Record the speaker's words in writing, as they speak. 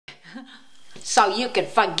So you can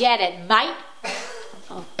forget it, mate.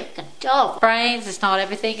 Oh, brains, it's not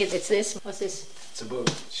everything. It's this. What's this? It's a book.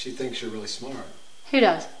 She thinks you're really smart. Who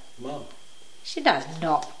does? Mom. She does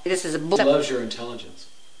not. This is a book. She loves your intelligence.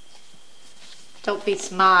 Don't be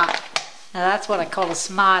smart. Now that's what I call a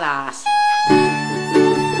smart ass.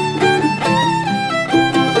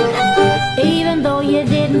 Even though you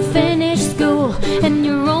didn't finish school and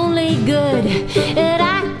you're only good at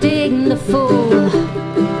acting the fool,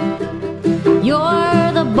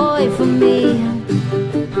 you're the boy for me.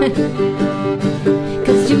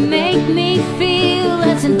 'Cause you make me feel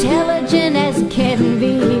as intelligent as can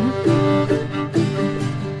be.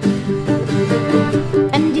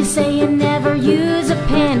 And you say you never use a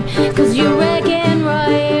pen 'cause you reckon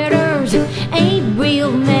writers ain't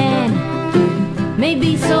real men.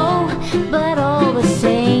 Maybe so, but all the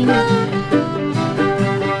same,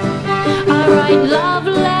 I write love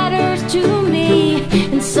letters to me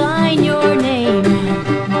and sign your name.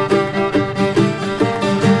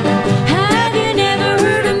 Have you never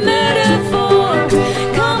heard a metaphor?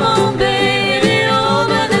 Come on, baby,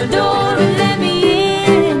 open the door and let me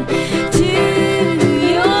in to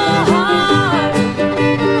your heart.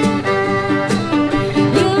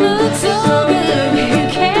 You look so good, who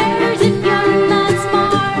cares if you're not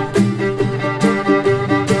smart?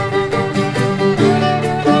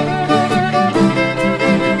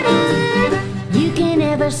 You can't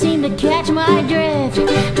ever seem to catch my drift,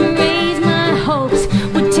 to raise my hopes